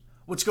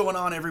What's going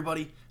on,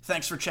 everybody?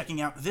 Thanks for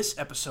checking out this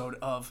episode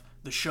of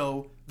The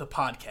Show, the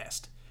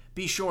Podcast.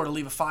 Be sure to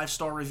leave a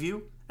 5-star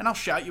review, and I'll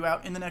shout you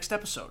out in the next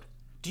episode.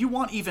 Do you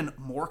want even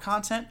more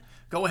content?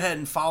 Go ahead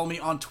and follow me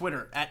on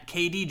Twitter at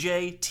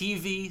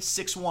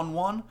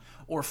KDJTV611,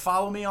 or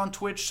follow me on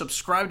Twitch,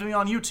 subscribe to me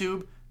on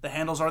YouTube. The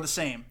handles are the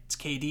same. It's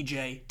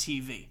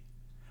KDJTV.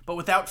 But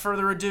without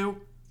further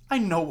ado, I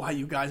know why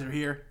you guys are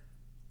here.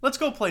 Let's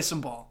go play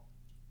some ball.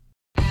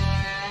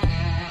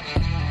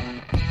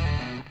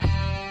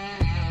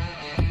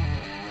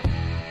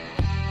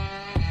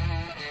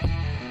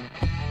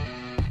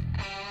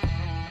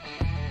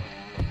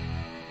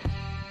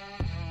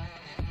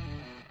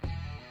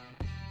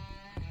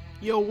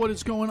 Yo, what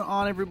is going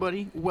on,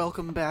 everybody?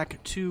 Welcome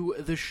back to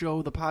The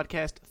Show, the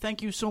Podcast.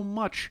 Thank you so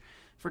much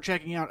for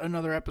checking out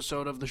another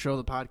episode of The Show,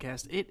 the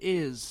Podcast. It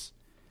is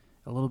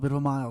a little bit of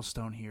a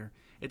milestone here.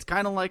 It's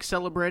kind of like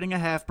celebrating a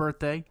half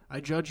birthday.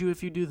 I judge you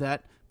if you do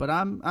that, but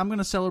I'm going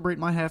to celebrate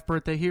my half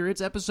birthday here. It's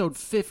episode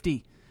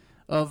 50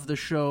 of The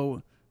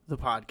Show, the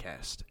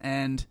Podcast,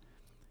 and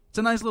it's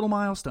a nice little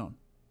milestone.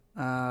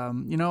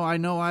 I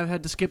know I've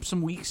had to skip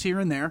some weeks here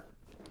and there.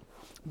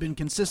 Been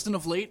consistent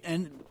of late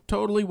and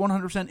totally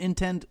 100%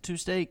 intend to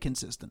stay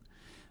consistent.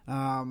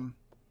 But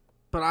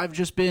I've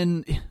just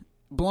been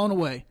blown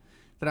away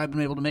that I've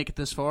been able to make it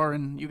this far,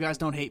 and you guys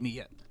don't hate me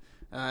yet,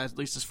 at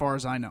least as far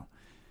as I know.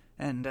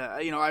 And,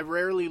 I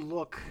rarely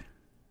look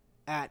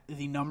at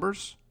the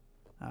numbers.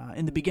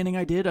 In the beginning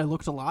I did. I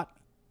looked a lot.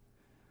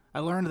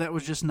 I learned that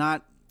was just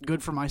not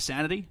good for my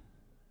sanity.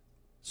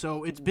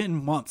 So it's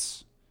been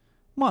months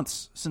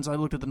since I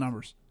looked at the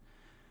numbers.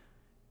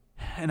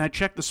 And I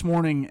checked this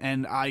morning,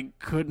 and I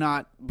could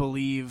not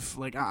believe,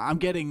 I'm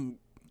getting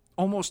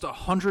almost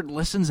 100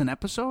 listens an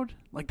episode.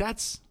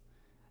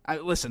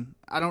 Listen,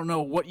 I don't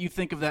know what you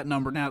think of that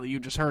number now that you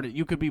just heard it.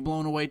 You could be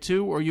blown away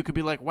too, or you could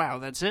be like, wow,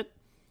 that's it?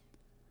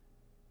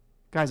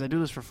 Guys, I do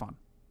this for fun.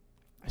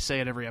 I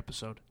say it every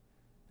episode.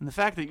 And the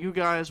fact that you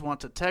guys want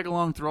to tag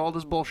along through all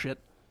this bullshit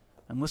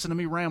and listen to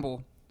me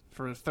ramble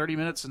for 30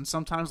 minutes and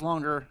sometimes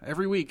longer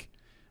every week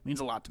means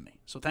a lot to me.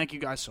 So thank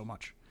you guys so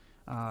much.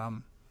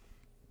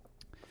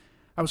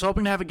 I was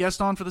hoping to have a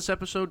guest on for this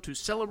episode to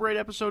celebrate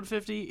episode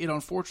 50. It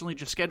unfortunately,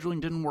 just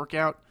scheduling didn't work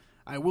out.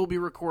 I will be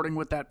recording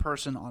with that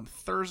person on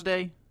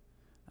Thursday,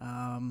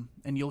 and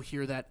you'll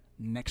hear that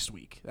next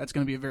week. That's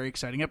going to be a very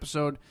exciting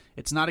episode.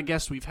 It's not a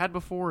guest we've had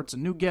before. It's a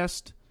new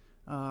guest,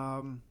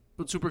 but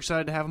super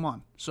excited to have him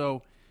on.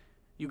 So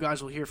you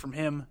guys will hear from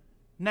him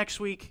next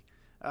week,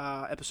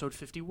 episode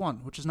 51,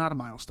 which is not a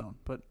milestone,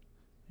 but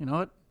you know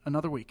what?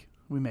 Another week.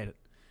 We made it.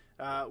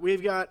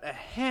 We've got a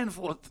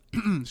handful of...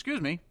 excuse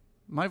me.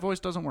 My voice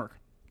doesn't work.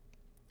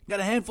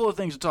 Got a handful of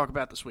things to talk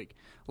about this week.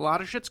 A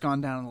lot of shit's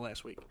gone down in the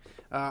last week.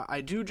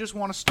 I do just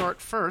want to start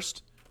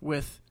first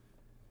with,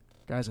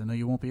 guys, I know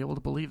you won't be able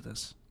to believe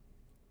this,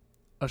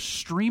 a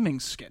streaming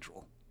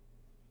schedule.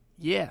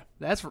 Yeah,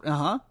 that's,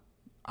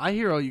 I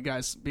hear all you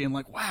guys being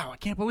like, wow, I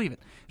can't believe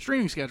it.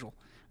 Streaming schedule.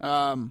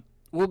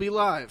 We'll be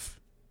live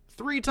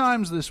 3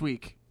 times this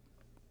week.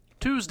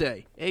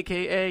 Tuesday,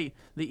 a.k.a.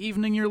 the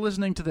evening you're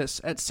listening to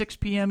this, at 6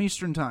 p.m.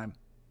 Eastern Time.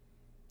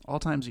 All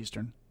times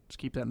Eastern. Just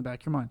keep that in the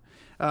back of your mind.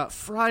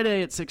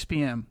 Friday at 6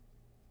 p.m.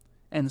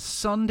 And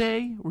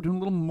Sunday, we're doing a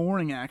little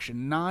morning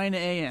action, 9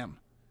 a.m.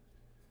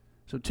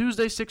 So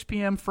Tuesday, 6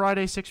 p.m.,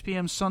 Friday, 6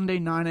 p.m., Sunday,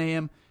 9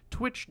 a.m.,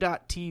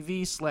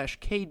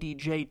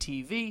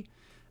 twitch.tv/KDJTV.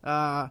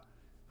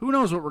 Who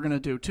knows what we're going to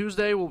do?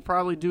 Tuesday, we'll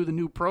probably do the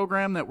new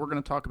program that we're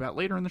going to talk about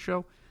later in the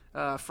show.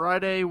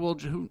 Friday,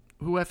 who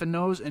effing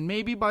knows? And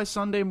maybe by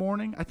Sunday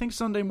morning, I think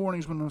Sunday morning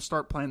is when we'll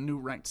start playing new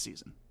ranked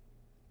season.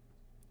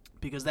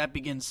 Because that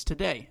begins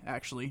today,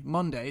 actually,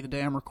 Monday, the day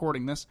I'm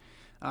recording this.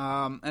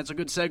 That's a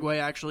good segue,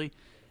 actually,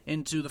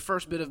 into the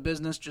first bit of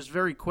business, just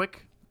very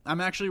quick. I'm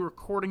actually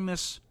recording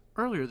this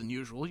earlier than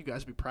usual. You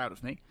guys be proud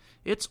of me.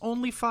 It's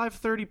only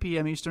 5:30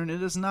 p.m. Eastern.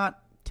 It is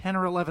not 10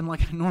 or 11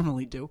 like I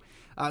normally do.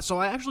 So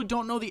I actually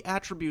don't know the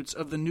attributes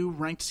of the new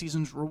ranked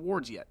season's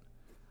rewards yet.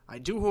 I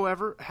do,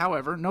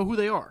 however, know who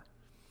they are.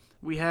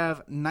 We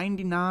have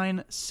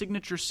 99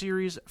 Signature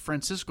Series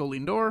Francisco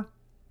Lindor.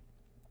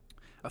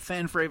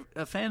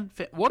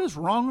 What is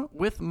wrong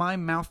with my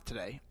mouth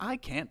today? I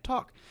can't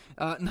talk.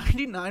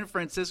 99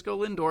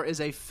 Francisco Lindor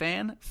is a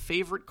fan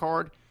favorite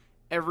card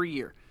every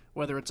year,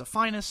 whether it's a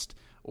finest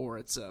or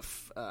it's a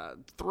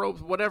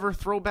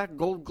throwback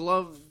Gold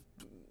Glove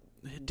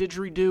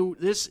didgeridoo.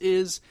 This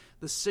is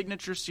the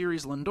Signature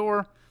Series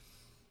Lindor.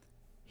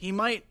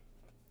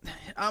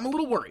 I'm a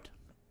little worried.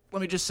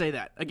 Let me just say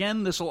that.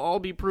 Again, this will all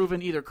be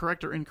proven either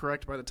correct or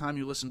incorrect by the time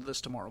you listen to this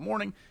tomorrow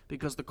morning,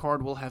 because the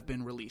card will have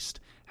been released.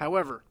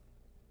 However,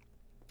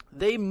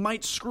 they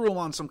might screw him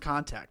on some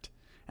contact,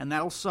 and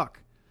that'll suck.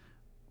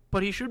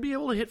 But he should be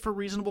able to hit for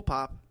reasonable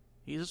pop.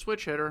 He's a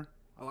switch hitter.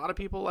 A lot of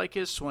people like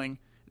his swing.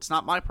 It's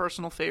not my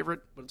personal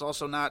favorite, but it's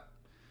also not,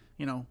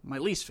 my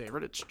least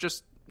favorite. It's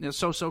just a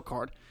so-so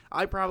card.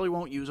 I probably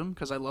won't use him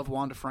because I love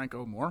Wander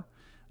Franco more.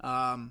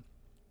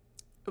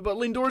 But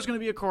Lindor is going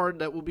to be a card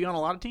that will be on a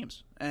lot of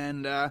teams.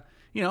 And,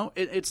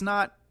 it's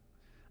not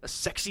a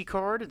sexy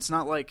card. It's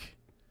not like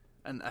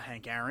a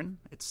Hank Aaron.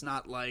 It's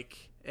not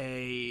like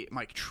a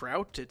Mike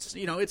Trout. It's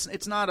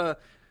it's not a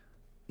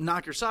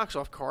knock your socks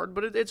off card,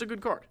 but it's a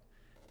good card,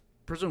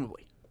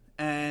 presumably.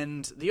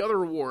 And the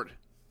other award,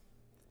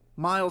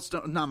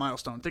 not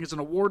milestone. I think it's an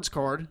awards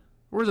card.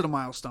 Or is it a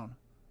milestone?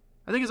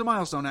 I think it's a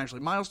milestone,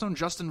 actually. Milestone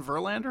Justin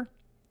Verlander?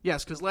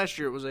 Yes, because last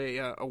year it was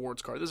a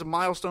awards card. This is a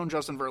milestone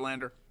Justin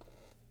Verlander.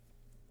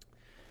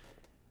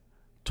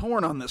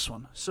 Torn on this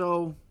one.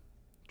 So,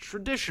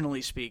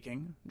 traditionally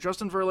speaking,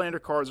 Justin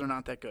Verlander cards are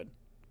not that good.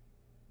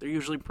 They're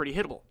usually pretty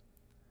hittable.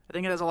 I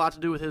think it has a lot to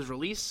do with his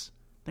release.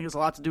 I think it has a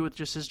lot to do with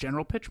just his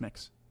general pitch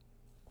mix.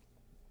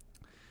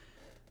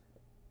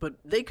 But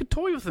they could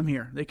toy with him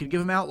here. They could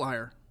give him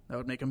outlier. That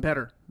would make him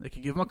better. They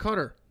could give him a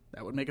cutter.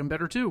 That would make him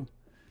better too.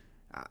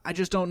 I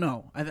just don't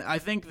know. I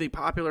think the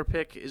popular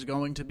pick is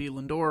going to be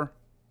Lindor,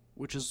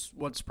 which is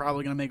what's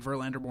probably going to make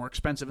Verlander more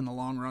expensive in the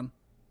long run,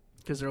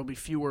 because there will be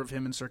fewer of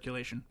him in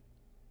circulation.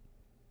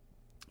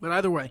 But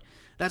either way,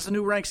 that's the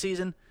new rank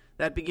season.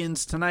 That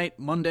begins tonight,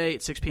 Monday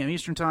at 6 p.m.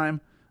 Eastern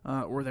Time,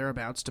 or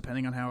thereabouts,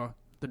 depending on how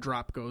the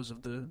drop goes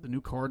of the new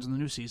cards in the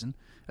new season.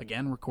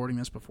 Again, recording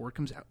this before it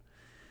comes out.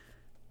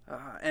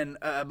 And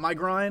my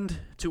grind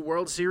to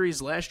World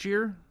Series last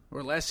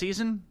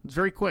season was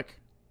very quick.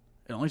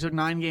 It only took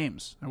 9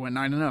 games. I went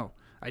 9-0.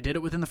 I did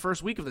it within the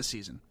first week of the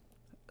season,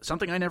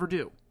 something I never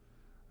do.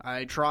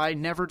 I try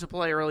never to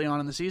play early on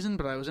in the season,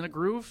 but I was in a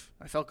groove.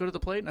 I felt good at the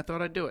plate, and I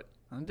thought I'd do it.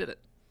 And I did it.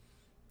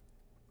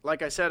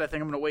 Like I said, I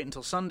think I'm going to wait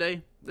until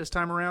Sunday this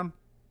time around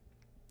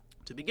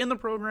to begin the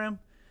program,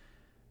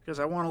 because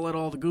I want to let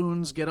all the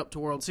goons get up to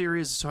World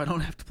Series so I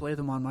don't have to play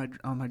them on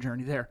my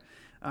journey there.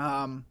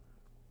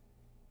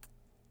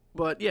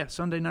 But yeah,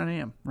 Sunday 9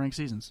 a.m. Ranked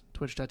Seasons,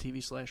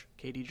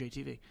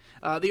 twitch.tv/KDJTV.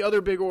 The other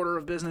big order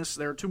of business,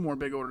 there are 2 more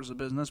big orders of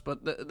business,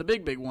 but the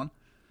big one,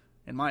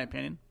 in my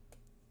opinion,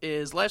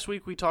 is last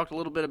week we talked a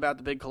little bit about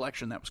the big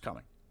collection that was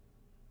coming.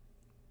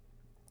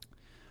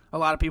 A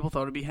lot of people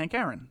thought it would be Hank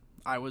Aaron.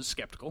 I was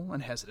skeptical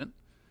and hesitant.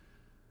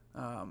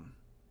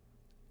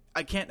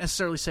 I can't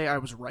necessarily say I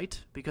was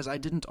right, because I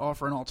didn't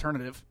offer an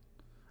alternative.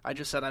 I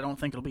just said I don't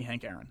think it'll be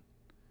Hank Aaron.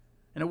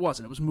 And it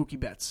wasn't. It was Mookie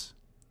Betts.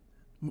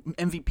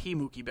 MVP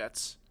Mookie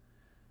Betts.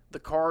 The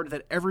card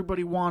that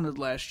everybody wanted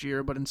last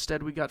year, but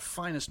instead we got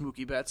finest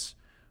Mookie Betts,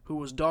 who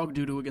was dog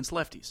doo-doo against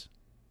lefties.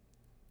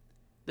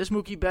 This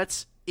Mookie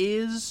Betts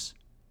is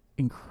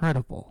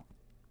incredible.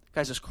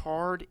 Guys, this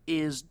card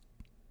is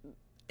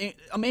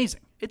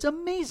amazing. It's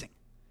amazing.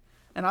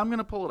 And I'm going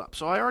to pull it up.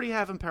 So I already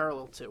have him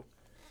parallel too.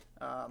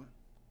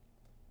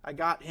 I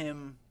got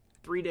him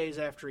 3 days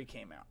after he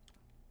came out.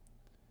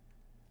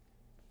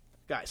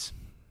 Guys,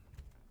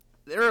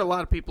 there are a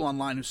lot of people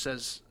online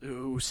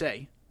who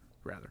say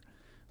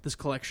this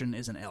collection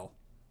is an L.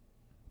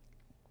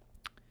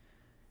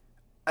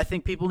 I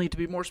think people need to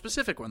be more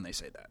specific when they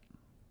say that.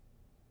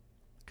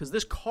 Because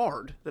this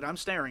card that I'm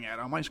staring at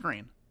on my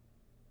screen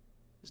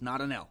is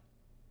not an L.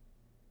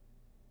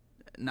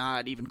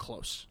 Not even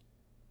close.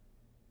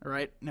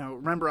 Alright, now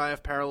remember I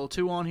have Parallel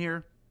 2 on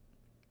here,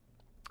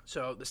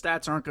 so the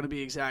stats aren't going to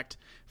be exact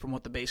from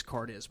what the base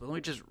card is, but let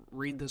me just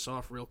read this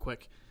off real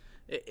quick.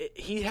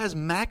 He has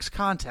max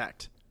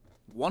contact,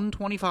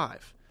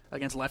 125,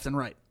 against left and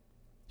right.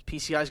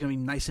 His PCI is going to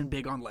be nice and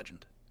big on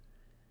Legend.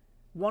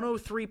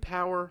 103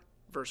 power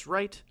versus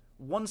right,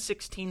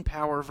 116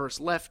 power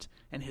versus left,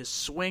 and his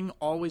swing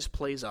always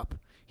plays up.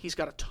 He's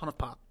got a ton of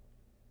pop.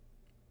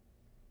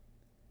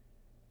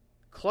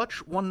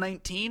 Clutch,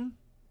 119,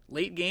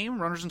 late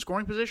game, runners in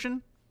scoring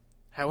position.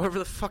 However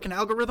the fucking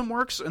algorithm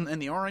works and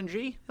the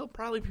RNG, he'll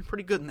probably be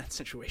pretty good in that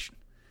situation.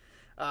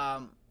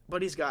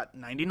 But he's got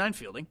 99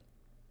 fielding.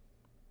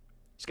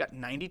 He's got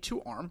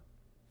 92 arm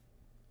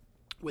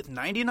with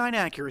 99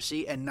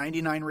 accuracy and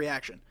 99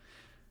 reaction.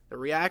 The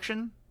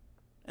reaction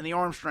and the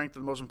arm strength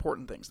are the most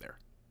important things there.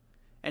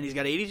 And he's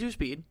got 82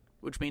 speed,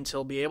 which means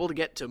he'll be able to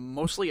get to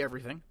mostly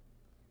everything.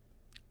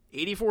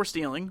 84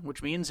 stealing,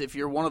 which means if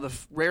you're one of the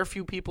rare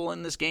few people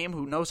in this game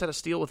who knows how to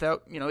steal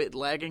without, it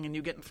lagging and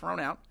you getting thrown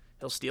out,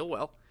 he'll steal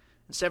well.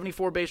 And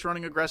 74 base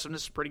running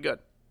aggressiveness is pretty good.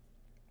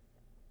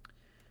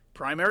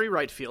 Primary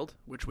right field,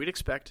 which we'd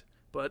expect.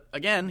 But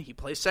again, he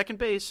plays second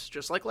base,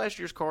 just like last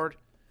year's card.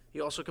 He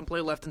also can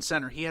play left and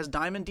center. He has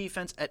diamond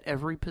defense at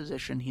every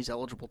position he's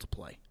eligible to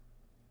play.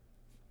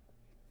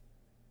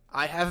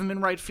 I have him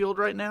in right field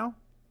right now.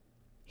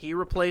 He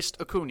replaced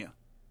Acuna.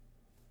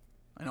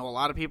 I know a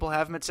lot of people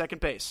have him at second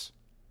base.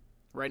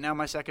 Right now,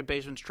 my second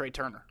baseman's Trey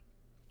Turner.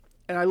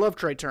 And I love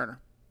Trey Turner.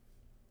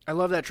 I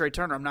love that Trey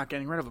Turner. I'm not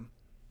getting rid of him.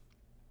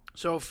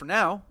 So for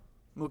now,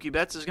 Mookie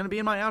Betts is going to be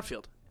in my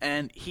outfield.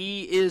 And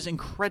he is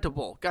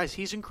incredible. Guys,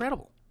 he's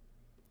incredible.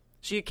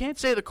 So you can't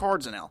say the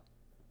card's an L.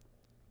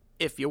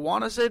 If you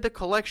want to say the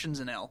collection's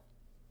an L,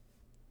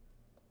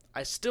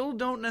 I still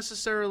don't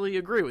necessarily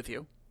agree with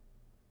you.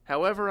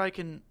 However, I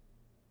can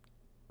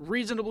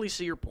reasonably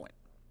see your point.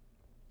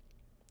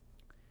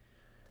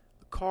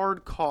 The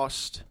card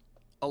cost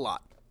a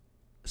lot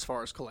as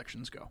far as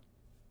collections go.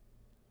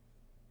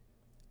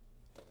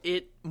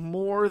 It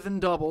more than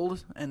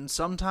doubled and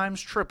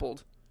sometimes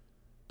tripled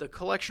the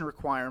collection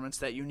requirements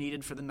that you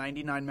needed for the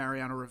 99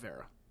 Mariano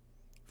Rivera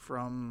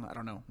from, I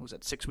don't know, was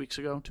that 6 weeks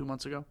ago, 2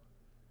 months ago?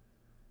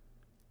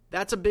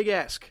 That's a big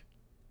ask.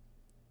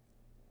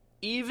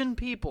 Even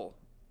people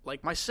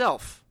like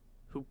myself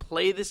who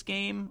play this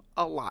game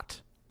a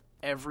lot,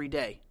 every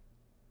day,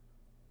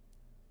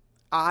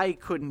 I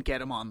couldn't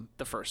get him on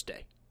the first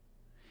day.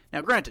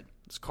 Now, granted,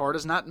 this card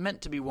is not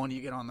meant to be one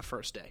you get on the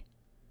first day.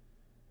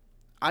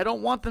 I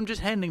don't want them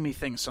just handing me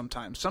things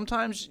sometimes.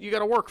 Sometimes you got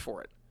to work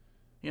for it.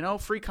 You know,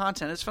 free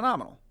content is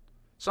phenomenal.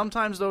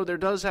 Sometimes, though, there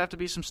does have to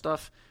be some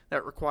stuff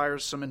that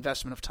requires some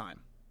investment of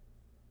time.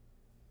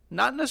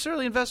 Not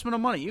necessarily investment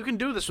of money. You can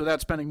do this without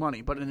spending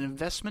money, but an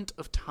investment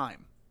of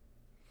time.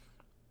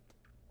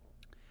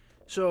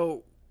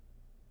 So,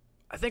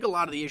 I think a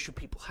lot of the issue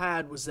people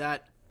had was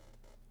that,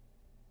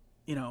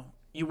 you know,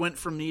 you went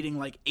from needing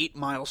like 8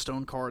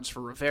 milestone cards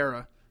for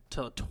Rivera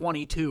to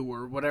 22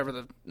 or whatever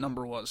the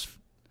number was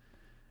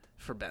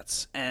for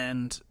Betts.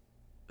 And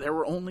there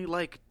were only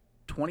like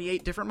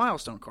 28 different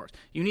milestone cards.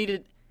 You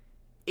needed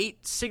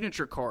 8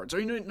 signature cards. Or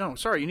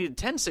you needed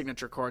 10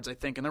 signature cards, I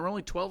think, and there were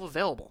only 12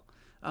 available.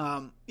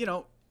 You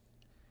know,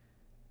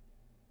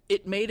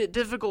 it made it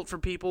difficult for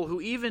people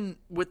who, even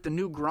with the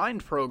new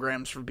grind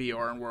programs for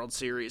BR and World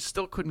Series,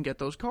 still couldn't get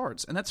those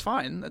cards. And that's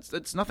fine.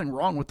 That's nothing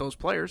wrong with those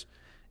players.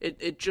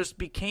 It just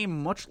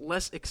became much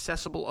less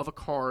accessible of a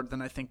card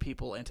than I think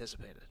people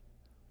anticipated.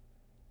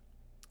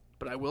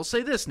 But I will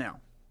say this now,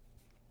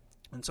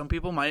 and some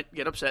people might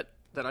get upset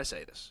that I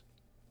say this.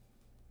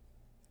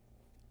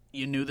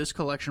 You knew this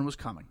collection was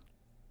coming.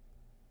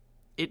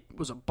 It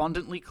was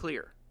abundantly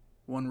clear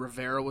when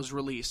Rivera was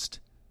released,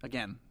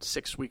 again,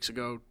 6 weeks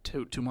ago,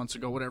 2 months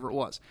ago, whatever it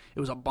was. It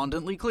was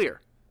abundantly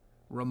clear.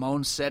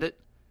 Ramon said it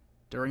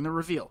during the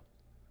reveal.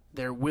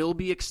 There will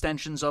be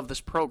extensions of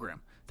this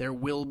program. There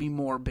will be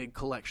more big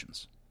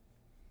collections.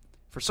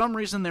 For some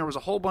reason, there was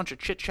a whole bunch of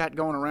chit-chat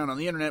going around on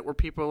the internet where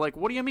people are like,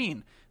 what do you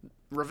mean?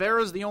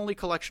 Rivera's the only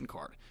collection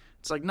card.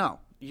 It's like, no,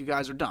 you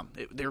guys are dumb.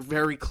 There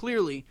very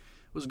clearly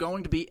was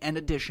going to be an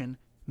edition,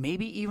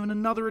 maybe even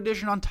another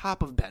edition on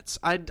top of Betts.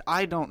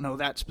 I don't know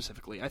that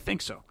specifically. I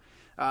think so.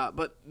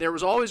 But there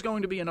was always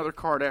going to be another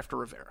card after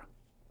Rivera.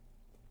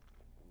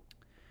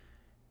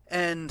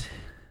 And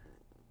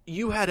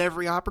you had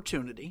every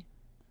opportunity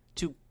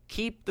to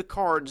keep the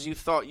cards you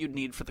thought you'd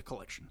need for the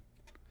collection.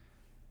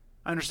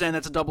 I understand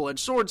that's a double-edged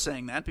sword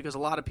saying that, because a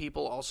lot of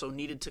people also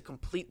needed to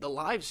complete the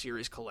Live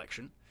Series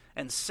collection,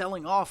 and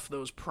selling off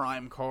those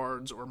Prime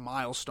cards or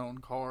Milestone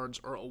cards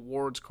or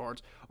Awards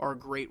cards are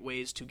great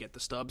ways to get the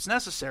stubs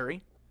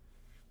necessary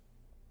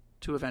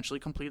to eventually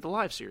complete the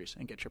Live Series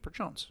and get Chipper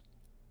Jones.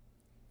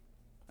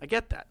 I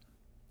get that.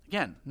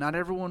 Again, not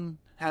everyone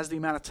has the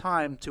amount of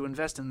time to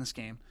invest in this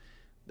game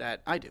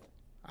that I do.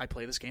 I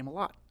play this game a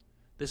lot.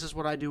 This is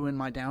what I do in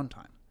my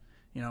downtime.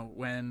 You know,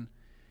 when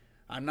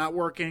I'm not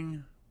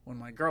working, when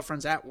my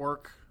girlfriend's at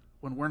work,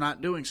 when we're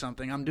not doing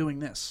something, I'm doing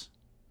this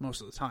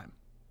most of the time.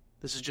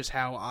 This is just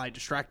how I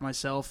distract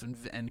myself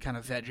and kind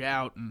of veg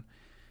out and,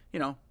 you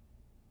know,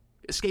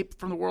 escape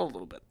from the world a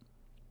little bit.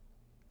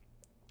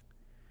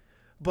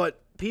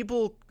 But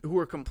people who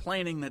are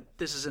complaining that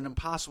this is an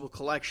impossible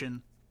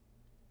collection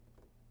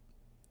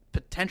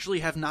potentially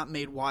have not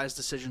made wise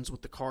decisions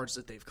with the cards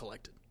that they've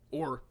collected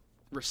or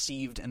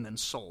received and then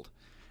sold,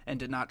 and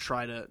did not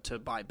try to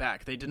buy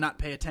back. They did not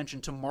pay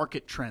attention to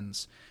market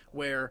trends,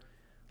 where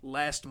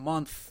last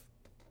month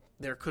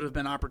there could have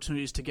been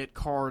opportunities to get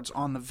cards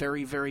on the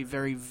very, very,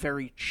 very,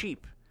 very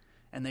cheap,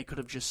 and they could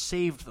have just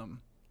saved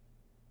them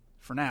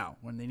for now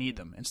when they need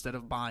them instead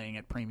of buying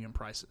at premium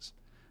prices.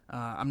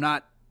 I'm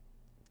not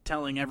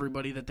telling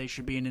everybody that they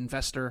should be an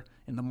investor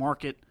in the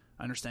market.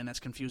 I understand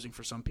that's confusing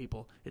for some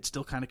people. It's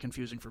still kind of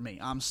confusing for me.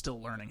 I'm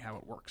still learning how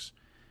it works.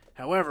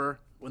 However,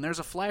 when there's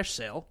a flash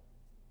sale,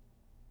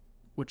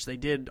 which they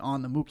did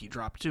on the Mookie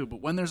drop too,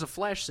 but when there's a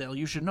flash sale,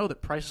 you should know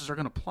that prices are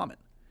going to plummet.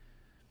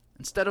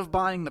 Instead of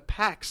buying the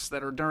packs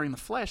that are during the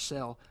flash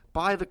sale,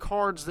 buy the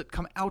cards that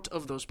come out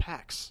of those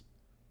packs.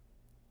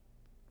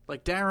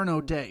 Like Darren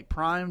O'Day,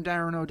 Prime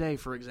Darren O'Day,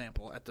 for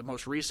example, at the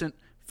most recent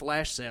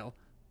flash sale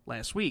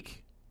last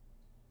week.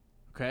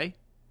 Okay?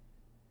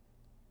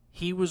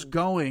 He was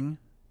going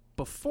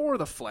before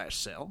the flash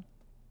sale,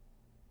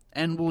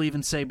 and we'll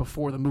even say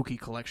before the Mookie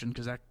collection,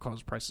 because that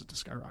caused prices to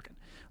skyrocket.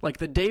 Like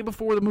the day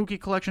before the Mookie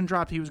collection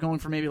dropped, he was going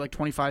for maybe like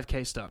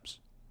 25K stubs.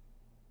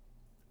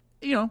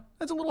 You know,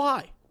 that's a little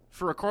high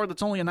for a card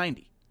that's only a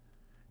 90.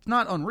 It's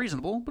not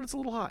unreasonable, but it's a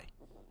little high.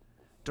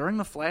 During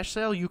the flash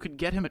sale, you could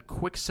get him at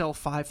quick sell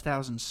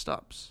 5,000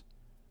 stubs.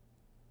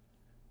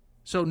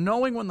 So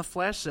knowing when the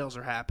flash sales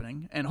are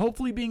happening, and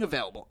hopefully being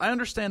available. I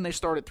understand they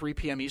start at 3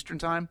 p.m. Eastern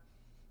time,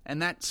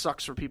 and that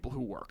sucks for people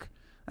who work.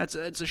 It's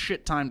a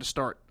shit time to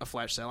start a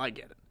flash sale. I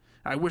get it.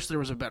 I wish there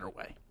was a better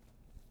way.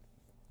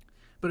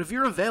 But if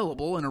you're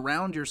available and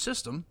around your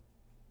system,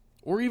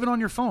 or even on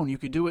your phone, you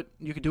could do it.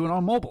 You could do it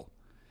on mobile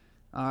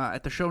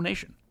at the Show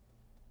Nation.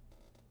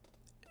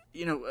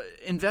 You know,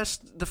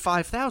 invest the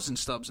 5,000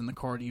 stubs in the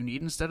card you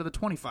need instead of the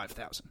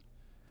 25,000.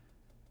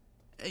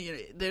 You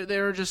know,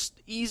 there are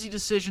just easy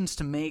decisions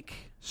to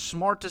make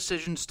smart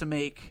decisions to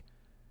make,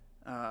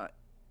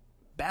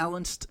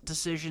 balanced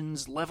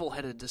decisions,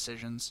 level-headed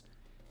decisions.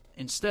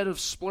 Instead of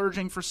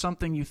splurging for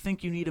something you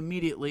think you need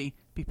immediately,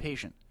 be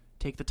patient.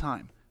 Take the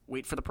time.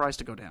 Wait for the price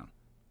to go down.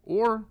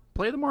 Or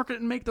play the market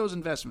and make those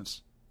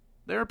investments.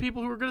 There are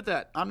people who are good at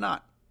that. I'm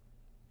not.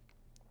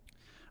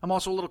 I'm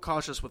also a little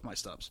cautious with my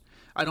stubs.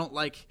 I don't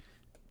like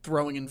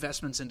throwing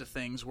investments into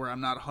things where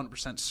I'm not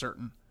 100%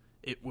 certain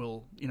it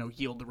will,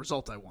 yield the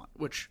result I want,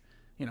 which,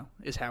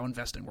 is how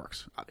investing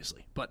works,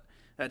 obviously. But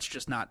that's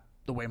just not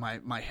the way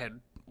my head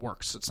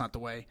works. It's not the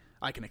way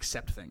I can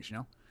accept things,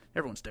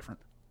 Everyone's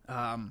different.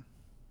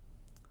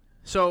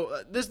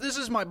 So this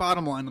is my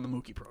bottom line on the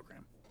Mookie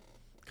program,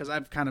 because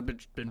I've kind of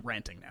been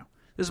ranting now.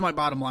 This is my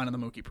bottom line on the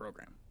Mookie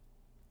program.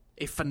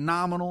 A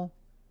phenomenal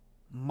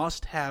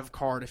must-have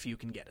card if you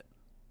can get it.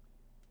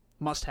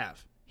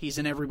 Must-have. He's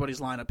in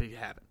everybody's lineup if you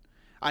have it.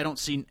 I don't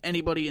see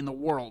anybody in the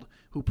world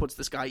who puts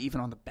this guy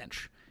even on the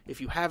bench. If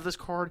you have this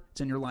card,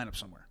 it's in your lineup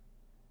somewhere.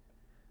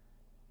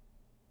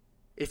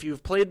 If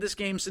you've played this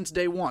game since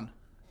day one,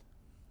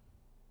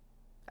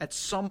 at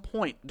some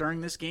point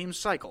during this game's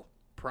cycle,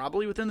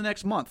 probably within the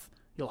next month,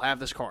 you'll have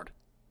this card.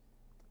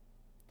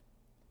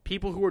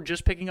 People who are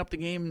just picking up the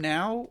game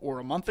now or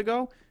a month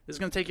ago, this is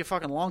going to take you a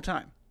fucking long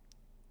time.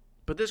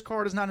 But this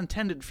card is not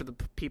intended for the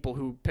people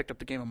who picked up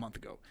the game a month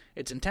ago.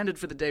 It's intended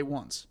for the day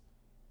ones.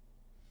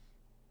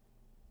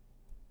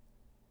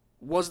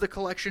 Was the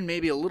collection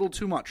maybe a little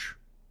too much?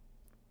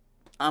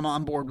 I'm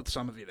on board with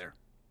some of you there.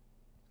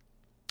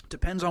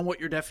 Depends on what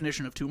your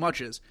definition of too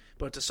much is,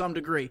 but to some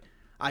degree,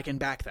 I can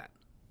back that.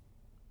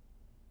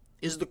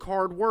 Is the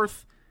card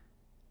worth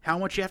how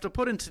much you have to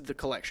put into the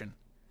collection?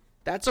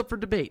 That's up for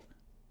debate.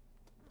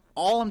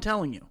 All I'm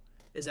telling you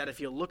is that if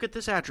you look at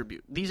these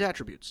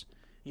attributes,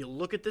 you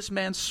look at this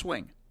man's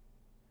swing,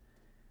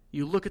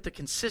 you look at the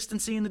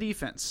consistency in the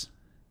defense,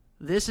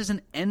 this is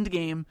an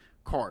endgame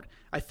card.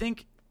 I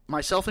think,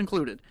 myself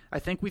included, I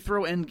think we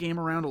throw endgame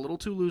around a little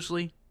too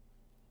loosely.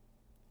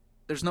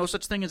 There's no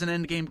such thing as an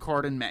endgame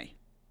card in May.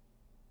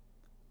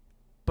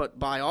 But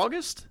by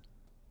August,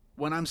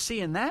 when I'm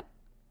seeing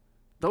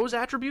those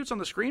attributes on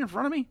the screen in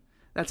front of me,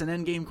 that's an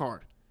endgame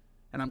card.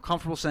 And I'm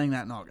comfortable saying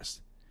that in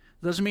August.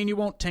 Doesn't mean you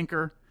won't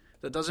tinker.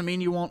 That doesn't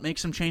mean you won't make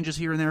some changes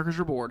here and there because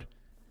you're bored.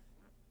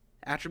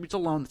 Attributes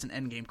alone, that's an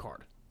endgame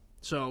card.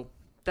 So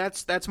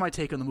that's my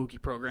take on the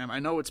Mookie program. I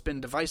know it's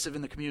been divisive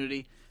in the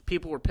community.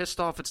 People were pissed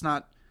off it's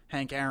not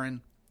Hank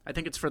Aaron. I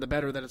think it's for the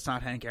better that it's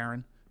not Hank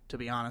Aaron, to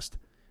be honest.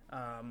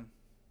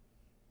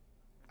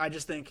 I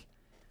just think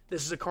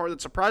this is a card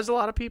that surprised a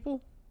lot of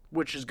people,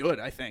 which is good,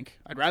 I think.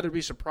 I'd rather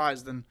be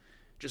surprised than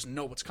just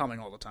know what's coming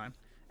all the time.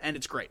 And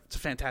it's great. It's a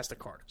fantastic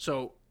card.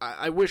 So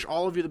I wish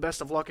all of you the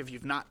best of luck if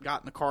you've not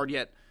gotten the card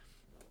yet.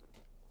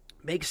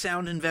 Make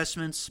sound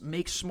investments.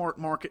 Make smart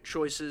market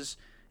choices.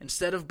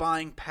 Instead of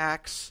buying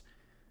packs,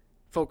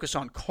 focus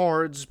on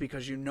cards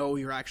because you know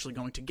you're actually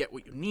going to get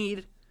what you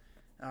need.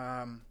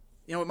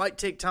 It might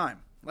take time.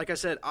 Like I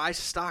said, I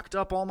stocked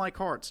up all my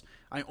cards.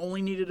 I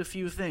only needed a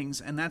few things,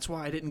 and that's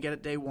why I didn't get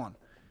it day one.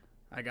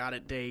 I got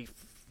it day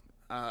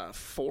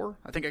 4.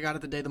 I think I got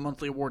it the day the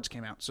monthly awards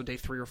came out, so day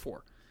 3 or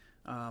 4.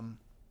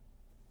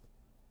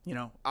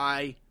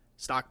 I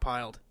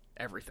stockpiled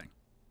everything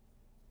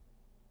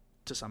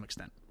to some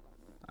extent.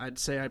 I'd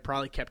say I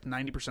probably kept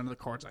 90% of the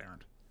cards I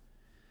earned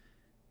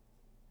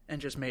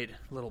and just made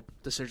little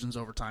decisions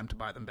over time to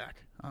buy them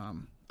back.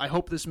 I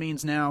hope this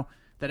means now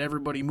that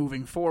everybody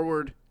moving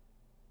forward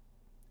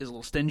is a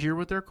little stingier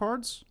with their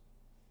cards,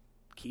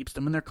 keeps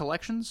them in their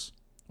collections,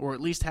 or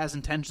at least has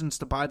intentions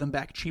to buy them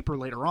back cheaper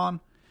later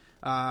on,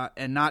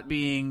 and not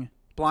being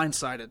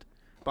blindsided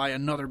by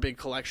another big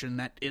collection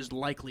that is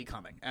likely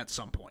coming at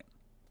some point.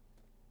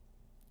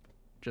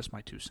 Just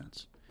my 2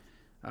 cents.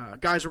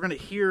 Guys, we're going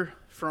to hear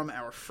from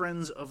our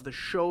friends of the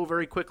show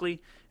very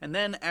quickly, and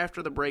then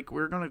after the break,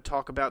 we're going to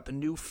talk about the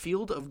new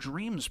Field of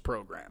Dreams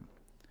program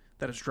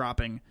that is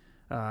dropping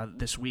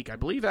this week, I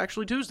believe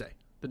actually Tuesday,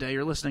 the day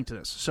you're listening to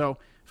this. So,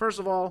 first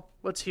of all,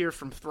 let's hear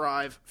from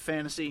Thrive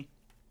Fantasy,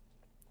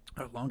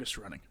 our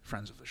longest-running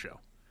friends of the show.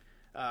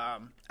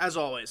 As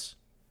always,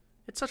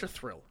 it's such a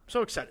thrill. I'm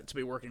so excited to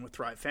be working with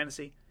Thrive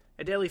Fantasy,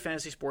 a daily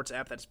fantasy sports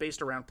app that's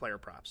based around player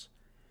props.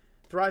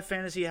 Thrive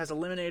Fantasy has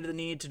eliminated the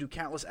need to do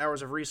countless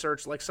hours of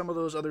research like some of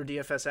those other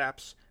DFS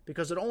apps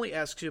because it only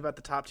asks you about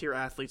the top-tier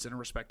athletes in a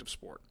respective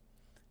sport.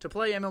 To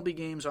play MLB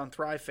games on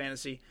Thrive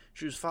Fantasy,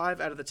 choose 5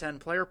 out of the 10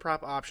 player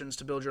prop options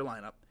to build your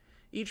lineup.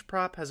 Each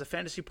prop has a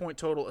fantasy point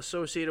total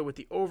associated with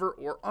the over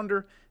or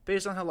under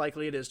based on how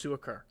likely it is to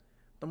occur.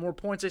 The more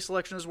points a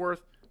selection is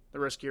worth, the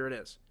riskier it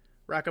is.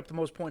 Rack up the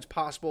most points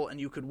possible, and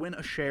you could win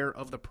a share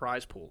of the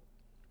prize pool.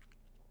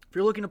 If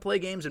you're looking to play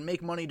games and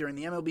make money during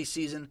the MLB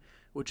season,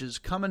 which is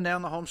coming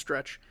down the home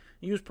stretch,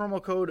 use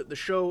promo code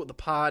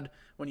THESHOWTHEPOD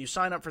when you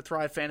sign up for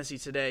Thrive Fantasy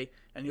today,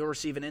 and you'll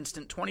receive an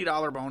instant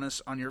 $20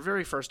 bonus on your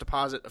very first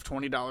deposit of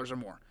 $20 or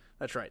more.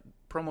 That's right.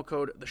 Promo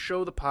code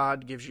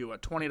THESHOWTHEPOD gives you a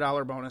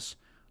 $20 bonus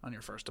on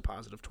your first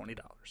deposit of $20.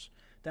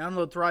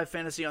 Download Thrive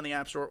Fantasy on the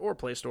App Store or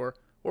Play Store,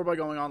 or by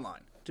going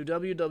online to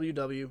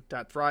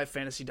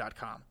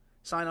www.thrivefantasy.com.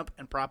 Sign up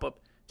and prop up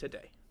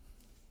today.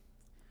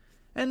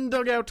 And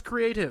Dugout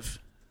Creative.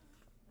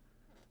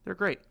 They're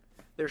great.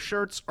 Their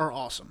shirts are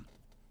awesome.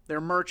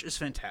 Their merch is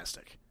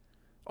fantastic.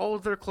 All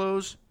of their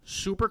clothes,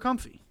 super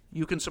comfy.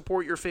 You can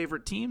support your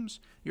favorite teams,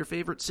 your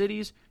favorite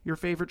cities, your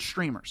favorite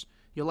streamers.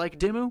 You like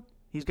Dimmu?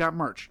 He's got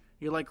merch.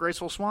 You like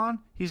Graceful Swan?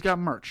 He's got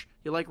merch.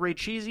 You like Ray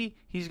Cheesy?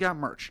 He's got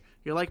merch.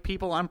 You like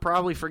people I'm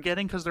probably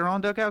forgetting because they're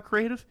on Dugout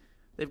Creative?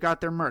 They've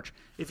got their merch.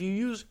 If you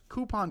use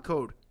coupon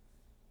code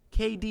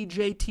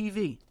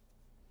KDJTV,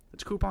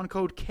 that's coupon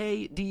code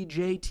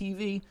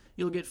KDJTV,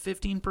 you'll get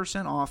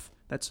 15% off.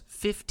 That's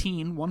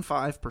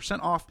 15%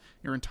 off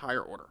your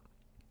entire order.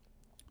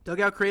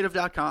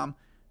 DugoutCreative.com.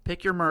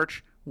 Pick your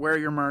merch. Wear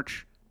your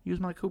merch. Use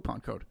my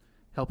coupon code.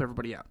 Help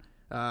everybody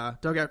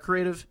out. Dugout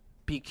Creative.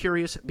 Be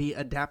curious. Be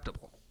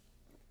adaptable.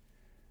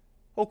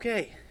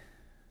 Okay.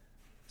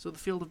 So the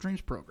Field of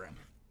Dreams program.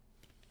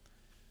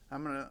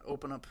 I'm going to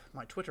open up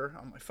my Twitter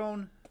on my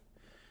phone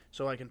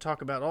so I can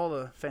talk about all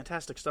the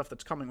fantastic stuff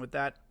that's coming with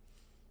that.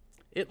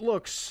 It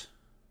looks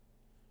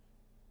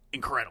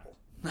incredible.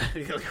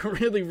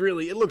 Really,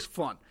 really, it looks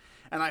fun.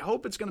 And I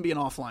hope it's going to be an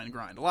offline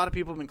grind. A lot of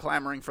people have been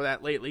clamoring for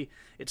that lately.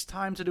 It's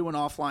time to do an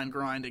offline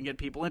grind and get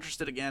people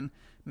interested again.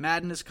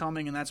 Madden is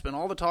coming, and that's been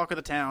all the talk of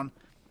the town.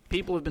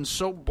 People have been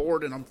so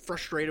bored, and I'm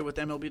frustrated with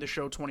MLB The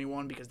Show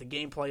 21 because the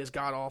gameplay is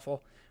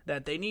god-awful,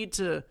 that they need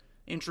to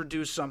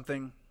introduce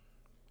something.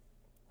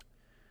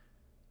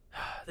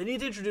 They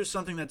need to introduce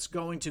something that's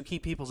going to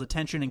keep people's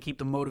attention and keep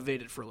them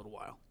motivated for a little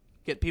while.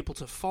 Get people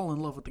to fall in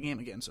love with the game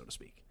again, so to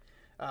speak.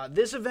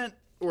 This event,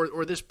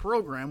 or this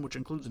program, which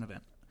includes an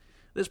event,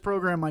 this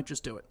program might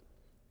just do it.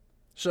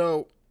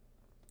 So,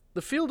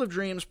 the Field of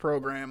Dreams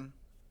program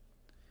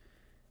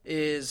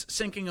is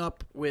syncing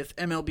up with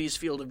MLB's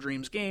Field of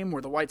Dreams game,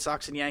 where the White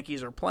Sox and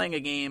Yankees are playing a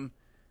game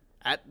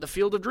at the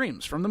Field of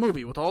Dreams from the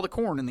movie with all the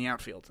corn in the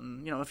outfield.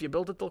 And, if you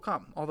build it, they'll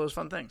come. All those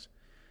fun things.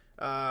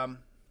 Let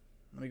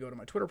me go to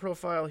my Twitter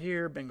profile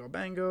here. Bingo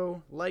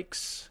bango.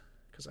 Likes,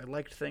 because I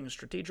liked things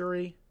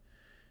strategery.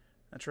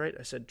 That's right,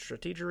 I said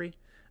strategery.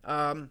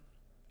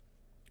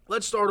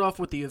 Let's start off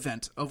with the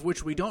event, of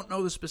which we don't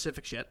know the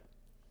specifics yet.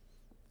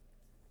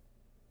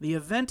 The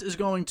event is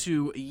going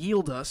to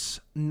yield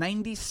us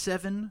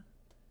 97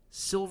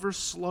 Silver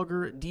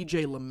Slugger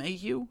DJ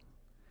LeMahieu,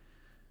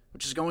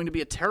 which is going to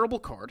be a terrible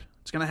card.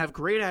 It's going to have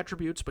great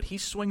attributes, but he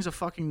swings a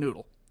fucking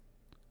noodle.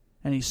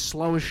 And he's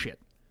slow as shit.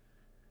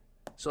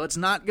 So it's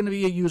not going to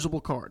be a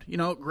usable card.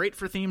 Great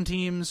for theme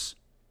teams,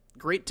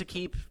 great to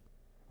keep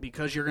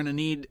because you're going to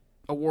need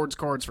awards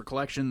cards for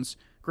collections,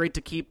 great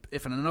to keep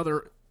if in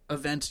another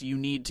event you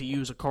need to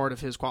use a card of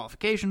his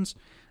qualifications,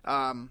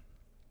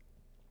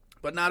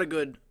 but not a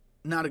good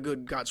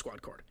God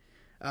Squad card.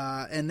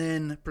 And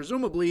then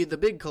presumably the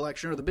big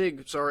collection, or the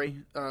big,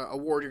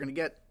 award you're going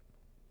to get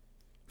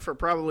for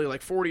probably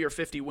like 40 or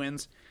 50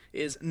 wins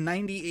is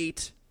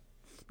 98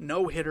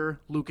 no-hitter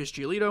Lucas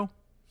Giolito.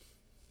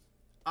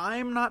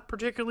 I'm not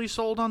particularly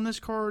sold on this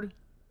card.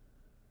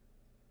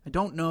 I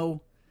don't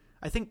know.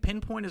 I think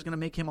Pinpoint is going to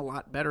make him a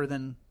lot better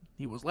than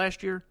he was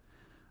last year.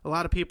 A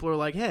lot of people are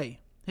like,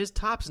 hey, his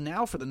tops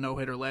now for the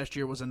no-hitter last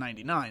year was a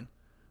 99.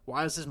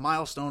 Why is his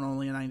milestone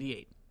only a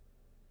 98?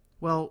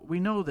 Well,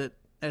 we know that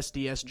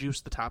SDS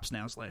juiced the tops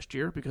nows last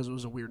year because it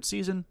was a weird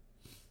season.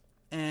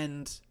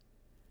 And,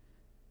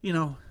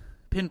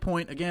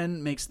 Pinpoint,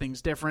 again, makes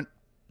things different.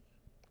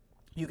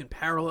 You can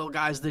parallel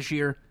guys this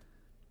year.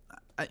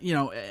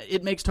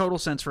 It makes total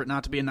sense for it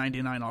not to be a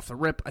 99 off the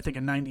rip. I think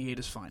a 98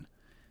 is fine.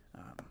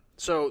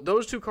 So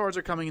those two cards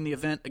are coming in the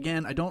event.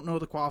 Again, I don't know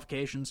the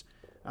qualifications.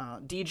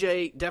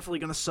 DJ, definitely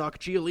going to suck.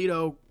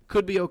 Giolito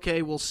could be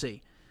okay. We'll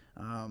see.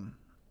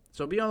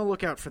 So be on the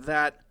lookout for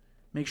that.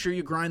 Make sure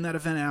you grind that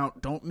event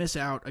out. Don't miss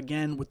out.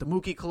 Again, with the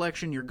Mookie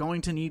collection, you're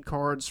going to need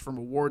cards from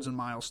awards and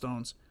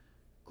milestones.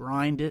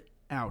 Grind it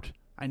out.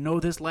 I know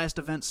this last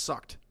event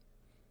sucked.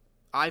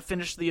 I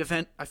finished the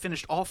event. I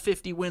finished all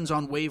 50 wins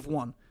on Wave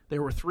 1.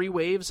 There were 3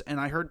 waves,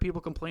 and I heard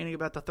people complaining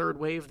about the third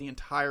wave the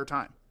entire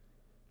time.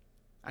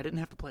 I didn't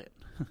have to play it.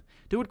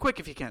 Do it quick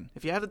if you can.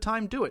 If you have the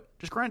time, do it.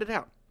 Just grind it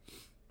out.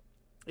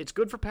 It's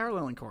good for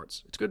paralleling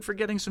cards. It's good for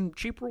getting some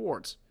cheap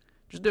rewards.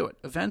 Just do it.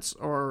 Events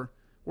are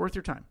worth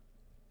your time.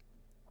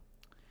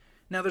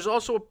 Now, there's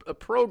also a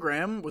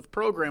program with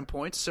program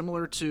points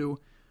similar to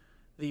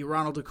the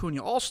Ronald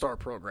Acuna All-Star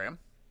program.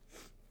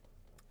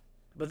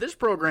 But this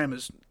program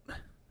is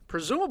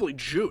presumably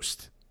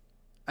juiced.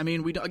 I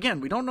mean, we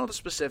don't know the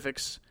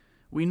specifics.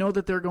 We know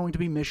that there are going to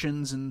be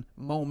missions and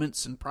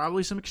moments and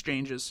probably some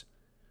exchanges.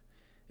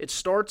 It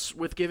starts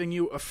with giving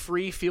you a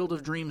free Field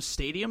of Dreams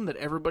stadium that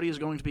everybody is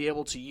going to be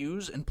able to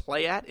use and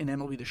play at in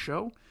MLB The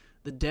Show.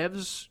 The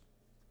devs,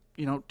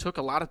 took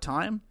a lot of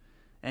time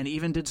and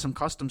even did some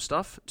custom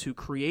stuff to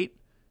create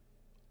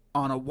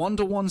on a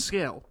 1-to-1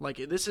 scale. Like,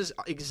 this is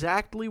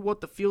exactly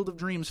what the Field of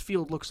Dreams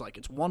field looks like.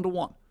 It's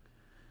 1-to-1.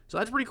 So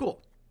that's pretty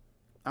cool.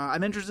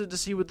 I'm interested to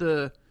see what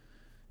the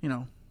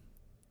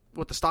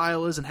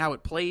style is and how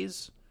it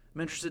plays.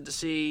 I'm interested to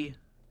see.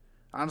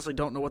 I honestly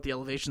don't know what the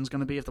elevation is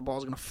going to be, if the ball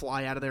is going to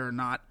fly out of there or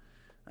not.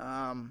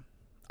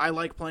 I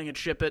like playing at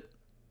Ship It.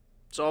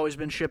 It's always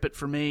been Ship It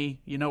for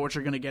me. You know what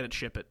you're going to get at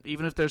Ship It.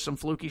 Even if there's some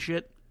fluky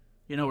shit,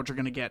 you know what you're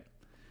going to get.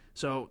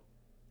 So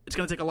it's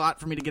going to take a lot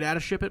for me to get out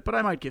of Ship It, but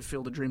I might give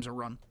Field of Dreams a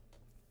run.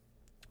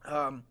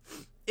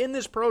 In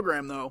this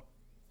program, though,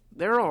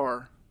 there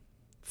are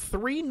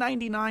 3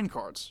 99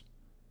 cards.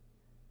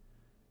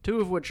 2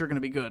 of which are going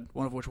to be good,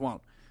 1 of which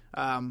won't.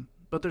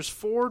 But there's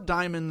 4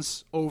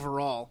 diamonds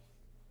overall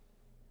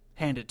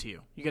handed to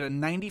you. You get a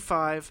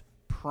 95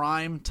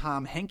 Prime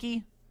Tom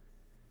Henke.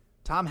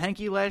 Tom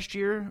Henke last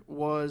year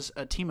was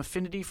a team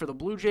affinity for the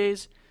Blue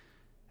Jays.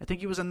 I think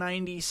he was a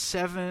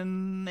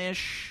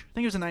 97-ish. I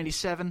think he was a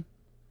 97.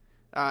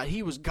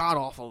 He was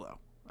god-awful, though.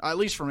 At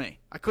least for me.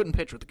 I couldn't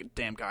pitch with the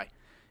damn guy.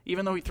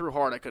 Even though he threw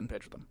hard, I couldn't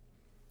pitch with him.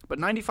 But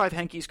 95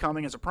 Henke's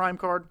coming as a prime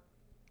card.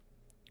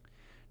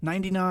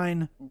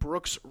 99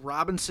 Brooks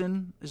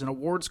Robinson is an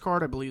awards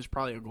card. I believe he's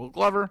probably a Gold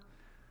Glover.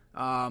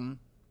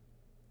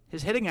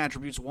 His hitting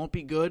attributes won't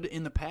be good.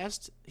 In the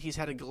past, he's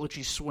had a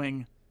glitchy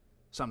swing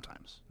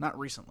sometimes. Not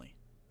recently.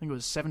 I think it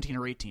was 17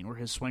 or 18 where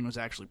his swing was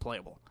actually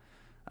playable.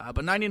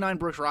 But 99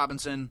 Brooks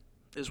Robinson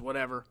is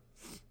whatever.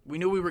 We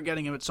knew we were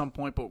getting him at some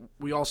point, but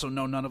we also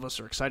know none of us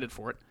are excited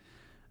for it.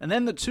 And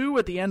then the 2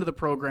 at the end of the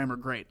program are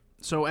great.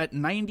 So at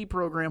 90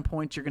 program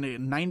points, you're going to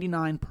get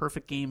 99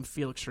 perfect game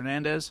Felix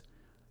Hernandez.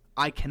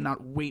 I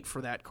cannot wait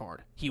for that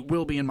card. He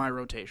will be in my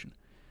rotation.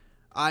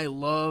 I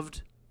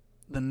loved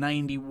the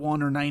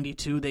 91 or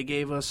 92 they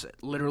gave us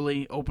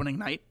literally opening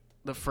night,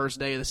 the first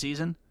day of the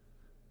season.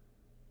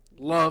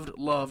 Loved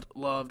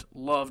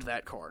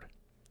that card.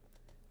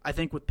 I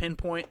think with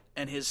Pinpoint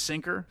and his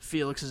sinker,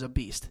 Felix is a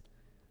beast.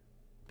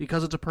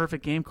 Because it's a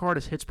perfect game card,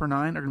 his hits per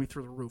 9 are going to be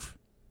through the roof.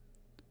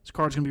 This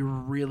card's going to be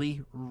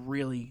really,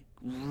 really,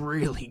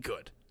 really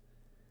good.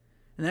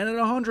 And then at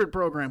 100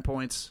 program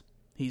points,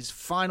 he's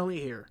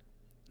finally here.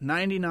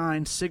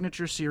 99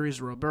 Signature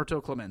Series Roberto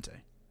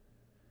Clemente.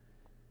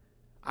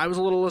 I was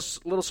a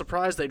little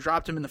surprised they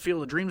dropped him in the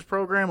Field of Dreams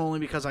program, only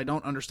because I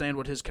don't understand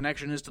what his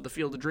connection is to the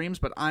Field of Dreams,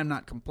 but I'm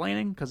not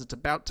complaining, because it's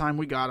about time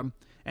we got him,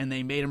 and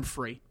they made him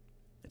free.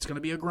 It's going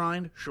to be a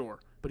grind, sure,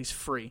 but he's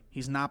free.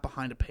 He's not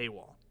behind a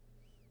paywall.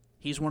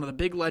 He's one of the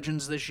big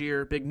legends this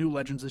year, big new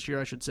legends this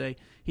year, I should say.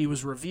 He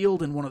was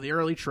revealed in one of the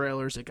early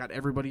trailers. It got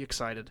everybody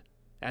excited,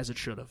 as it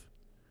should have.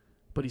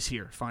 But he's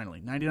here, finally.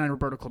 99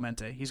 Roberto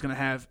Clemente. He's going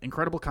to have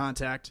incredible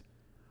contact,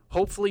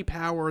 hopefully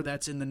power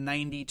that's in the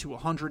 90 to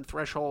 100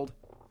 threshold.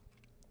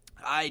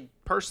 I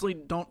personally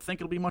don't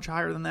think it'll be much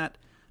higher than that.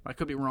 I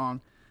could be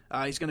wrong.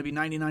 He's going to be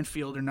 99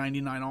 fielder,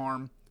 99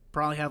 arm,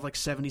 probably have like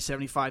 70,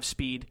 75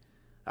 speed.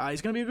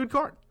 He's going to be a good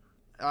card.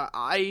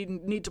 I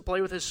need to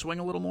play with his swing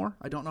a little more.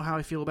 I don't know how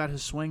I feel about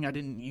his swing. I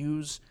didn't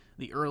use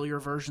the earlier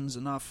versions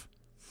enough.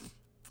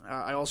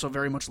 I also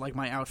very much like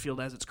my outfield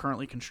as it's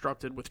currently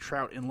constructed with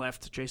Trout in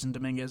left, Jason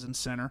Dominguez in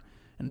center,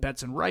 and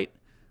Betts in right.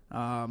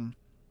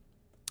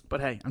 But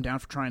hey, I'm down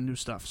for trying new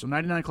stuff. So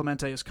 99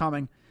 Clemente is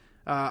coming.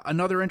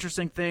 Another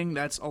interesting thing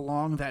that's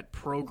along that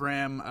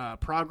program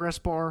progress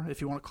bar,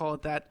 if you want to call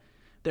it that,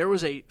 there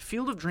was a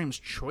Field of Dreams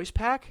choice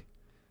pack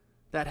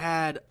that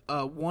had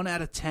a 1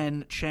 out of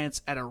 10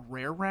 chance at a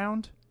rare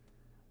round.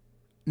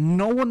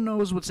 No one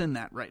knows what's in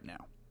that right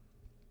now.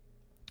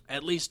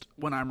 At least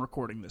when I'm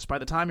recording this. By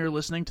the time you're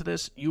listening to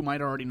this, you might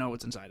already know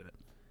what's inside of it.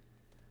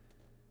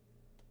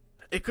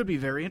 It could be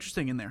very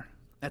interesting in there.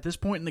 At this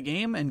point in the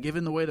game, and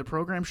given the way the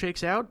program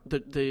shakes out,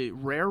 the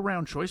rare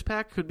round choice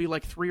pack could be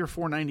like 3 or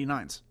 4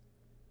 99s.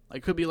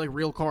 It could be like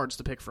real cards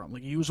to pick from,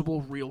 like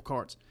usable real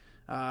cards.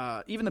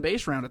 Even the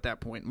base round at that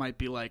point might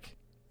be like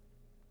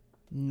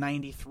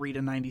 93 to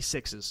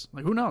 96s.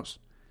 Like, who knows?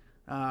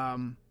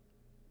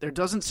 There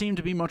doesn't seem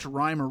to be much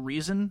rhyme or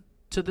reason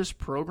to this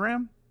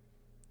program.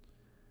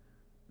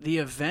 The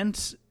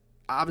event,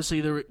 obviously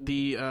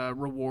the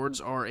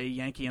rewards are a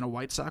Yankee and a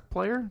White Sox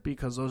player,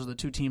 because those are the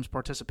 2 teams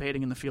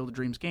participating in the Field of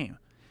Dreams game.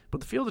 But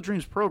the Field of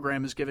Dreams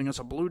program is giving us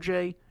a Blue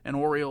Jay, an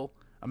Oriole,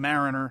 a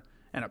Mariner,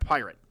 and a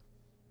Pirate.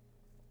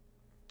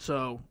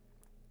 So,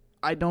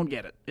 I don't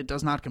get it. It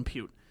does not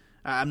compute.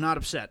 I'm not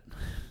upset.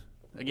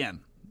 Again,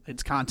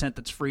 it's content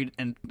that's free,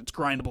 and it's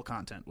grindable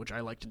content, which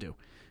I like to do.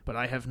 But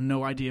I have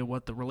no idea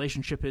what the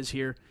relationship is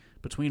here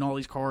between all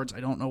these cards. I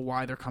don't know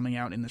why they're coming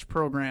out in this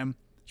program.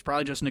 It's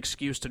probably just an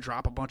excuse to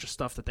drop a bunch of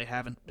stuff that they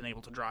haven't been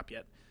able to drop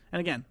yet. And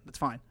again, that's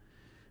fine.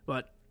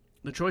 But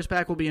the choice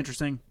pack will be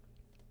interesting.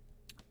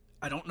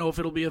 I don't know if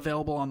it'll be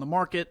available on the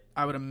market.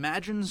 I would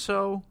imagine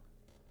so.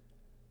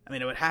 I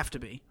mean, it would have to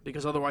be,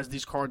 because otherwise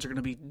these cards are going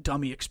to be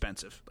dummy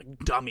expensive. Like,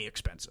 dummy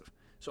expensive.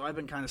 So I've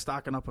been kind of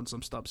stocking up on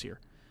some stubs here.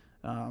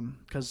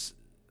 Because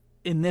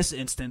in this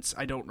instance,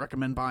 I don't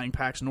recommend buying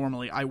packs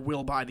normally. I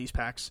will buy these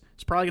packs.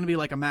 It's probably going to be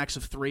like a max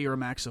of 3 or a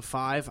max of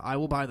 5. I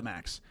will buy the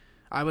max.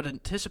 I would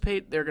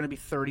anticipate they're going to be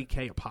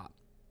 $30K a pop.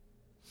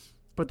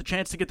 But the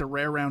chance to get the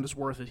rare round is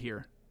worth it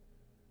here.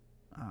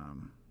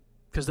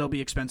 Because they'll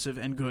be expensive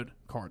and good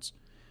cards.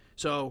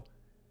 So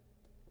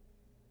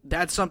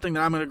that's something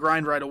that I'm going to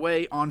grind right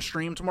away on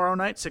stream tomorrow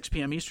night, 6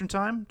 p.m. Eastern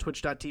Time,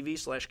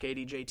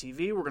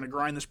 twitch.tv/KDJTV. We're going to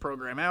grind this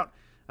program out.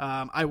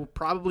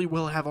 Probably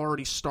will have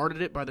already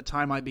started it by the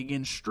time I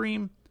begin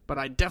stream, but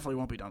I definitely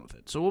won't be done with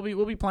it. So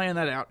we'll be playing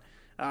that out.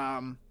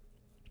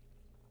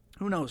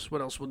 Who knows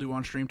what else we'll do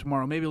on stream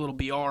tomorrow? Maybe a little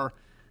BR.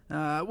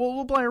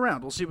 We'll play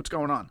around. We'll see what's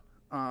going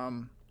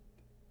on.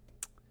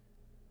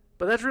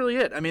 But that's really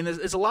it. I mean,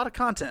 it's a lot of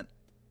content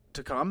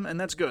to come, and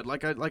that's good.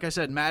 Like I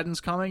said,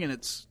 Madden's coming, and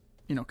it's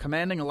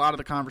commanding a lot of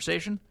the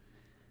conversation.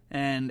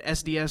 And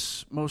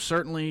SDS most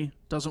certainly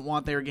doesn't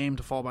want their game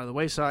to fall by the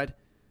wayside.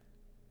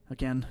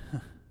 Again,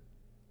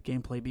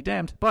 gameplay be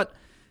damned. But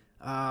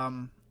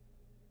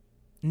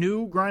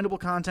new grindable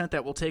content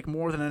that will take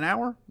more than an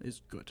hour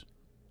is good.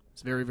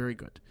 It's very, very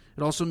good.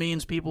 It also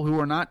means people who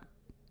are not,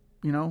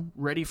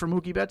 ready for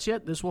Mookie Betts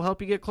yet, this will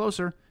help you get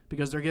closer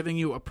because they're giving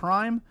you a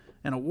prime,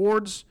 and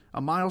awards,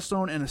 a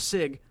milestone, and a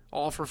SIG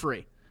all for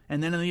free.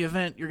 And then in the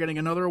event, you're getting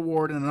another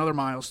award and another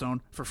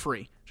milestone for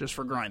free, just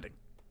for grinding.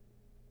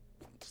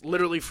 It's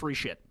literally free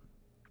shit.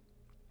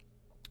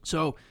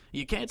 So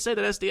you can't say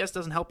that SDS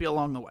doesn't help you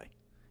along the way.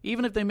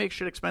 Even if they make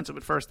shit expensive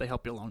at first, they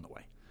help you along the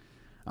way.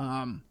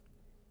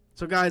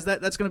 So guys,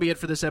 that's going to be it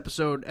for this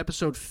episode.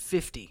 Episode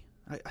 50.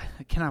 I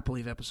cannot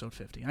believe episode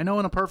 50. I know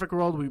in a perfect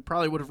world we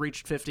probably would have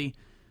reached 50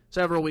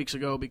 several weeks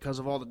ago because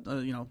of all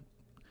the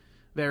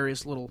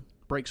various little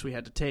breaks we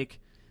had to take.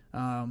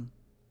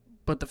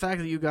 But the fact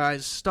that you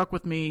guys stuck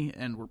with me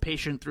and were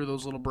patient through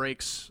those little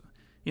breaks,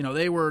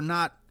 they were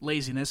not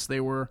laziness. They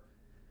were,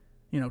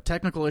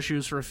 technical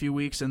issues for a few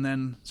weeks and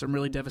then some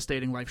really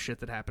devastating life shit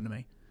that happened to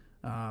me.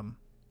 I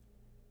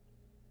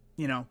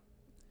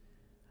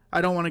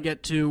don't want to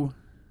get too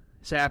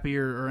sappy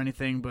or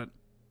anything, but,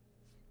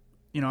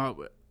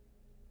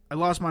 I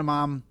lost my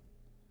mom.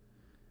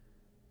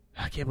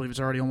 I can't believe it's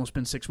already almost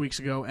been 6 weeks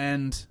ago,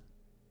 and,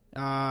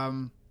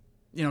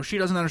 she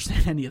doesn't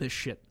understand any of this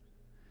shit.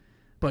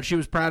 But she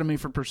was proud of me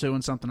for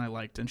pursuing something I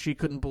liked, and she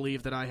couldn't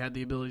believe that I had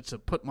the ability to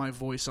put my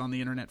voice on the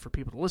internet for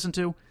people to listen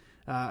to.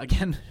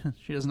 Again,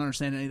 she doesn't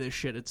understand any of this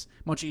shit. It's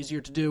much easier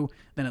to do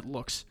than it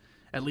looks,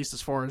 at least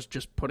as far as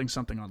just putting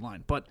something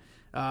online. But,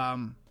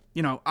 I'm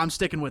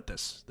sticking with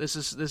this.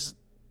 This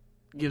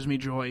gives me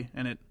joy,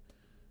 and it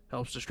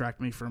helps distract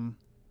me from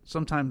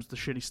sometimes the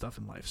shitty stuff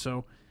in life.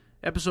 So,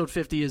 episode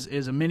 50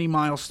 is a mini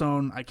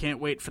milestone. I can't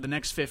wait for the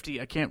next 50.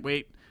 I can't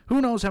wait.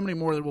 Who knows how many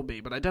more there will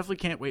be, but I definitely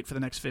can't wait for the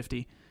next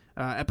 50.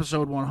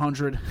 Episode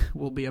 100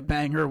 will be a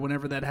banger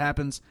whenever that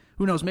happens.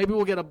 Who knows? Maybe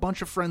we'll get a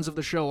bunch of friends of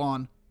the show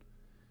on,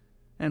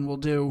 and we'll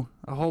do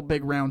a whole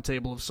big round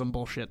table of some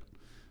bullshit.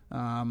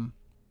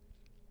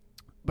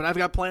 But I've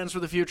got plans for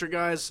the future,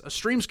 guys. A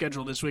stream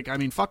schedule this week. I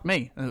mean, fuck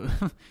me.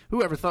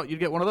 Whoever thought you'd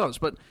get one of those?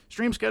 But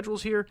stream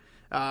schedule's here.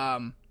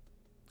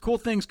 Cool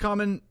things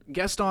coming.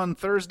 Guest on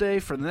Thursday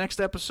for the next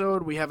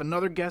episode. We have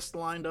another guest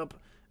lined up.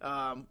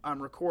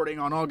 I'm recording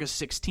on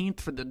August 16th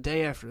for the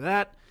day after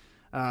that.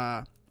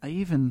 I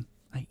even,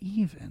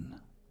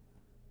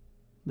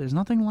 there's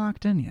nothing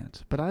locked in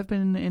yet, but I've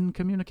been in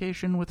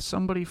communication with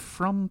somebody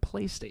from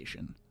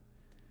PlayStation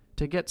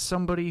to get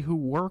somebody who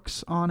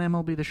works on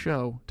MLB The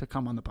Show to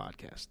come on the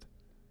podcast.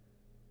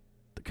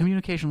 The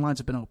communication lines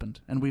have been opened,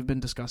 and we've been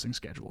discussing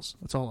schedules.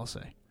 That's all I'll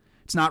say.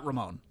 It's not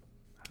Ramon.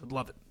 I would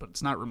love it, but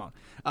it's not Ramon.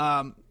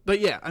 But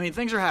yeah, I mean,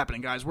 things are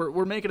happening, guys.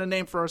 We're making a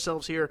name for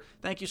ourselves here.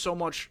 Thank you so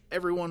much,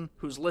 everyone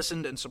who's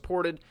listened and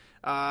supported.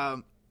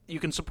 You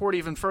can support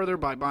even further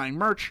by buying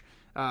merch.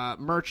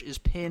 Merch is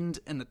pinned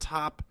in the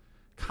top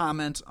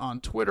comment on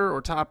Twitter,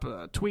 or top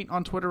tweet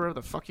on Twitter, whatever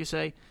the fuck you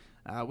say.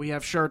 We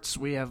have shirts,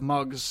 we have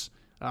mugs.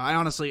 I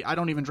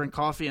don't even drink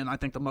coffee, and I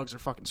think the mugs are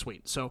fucking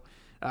sweet. So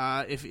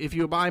if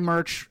you buy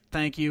merch,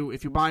 thank you.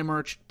 If you buy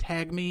merch,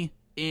 tag me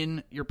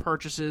in your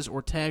purchases,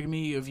 or tag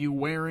me of you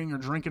wearing or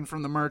drinking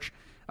from the merch,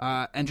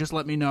 and just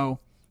let me know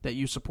that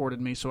you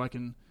supported me so I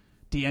can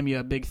DM you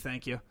a big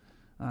thank you.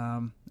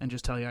 And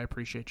just tell you I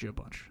appreciate you a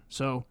bunch.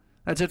 So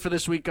that's it for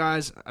this week,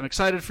 guys. I'm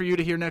excited for you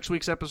to hear next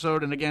week's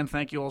episode. And again,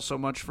 thank you all so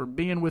much for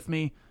being with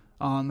me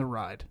on the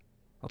ride.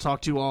 I'll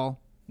talk to you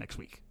all next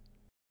week.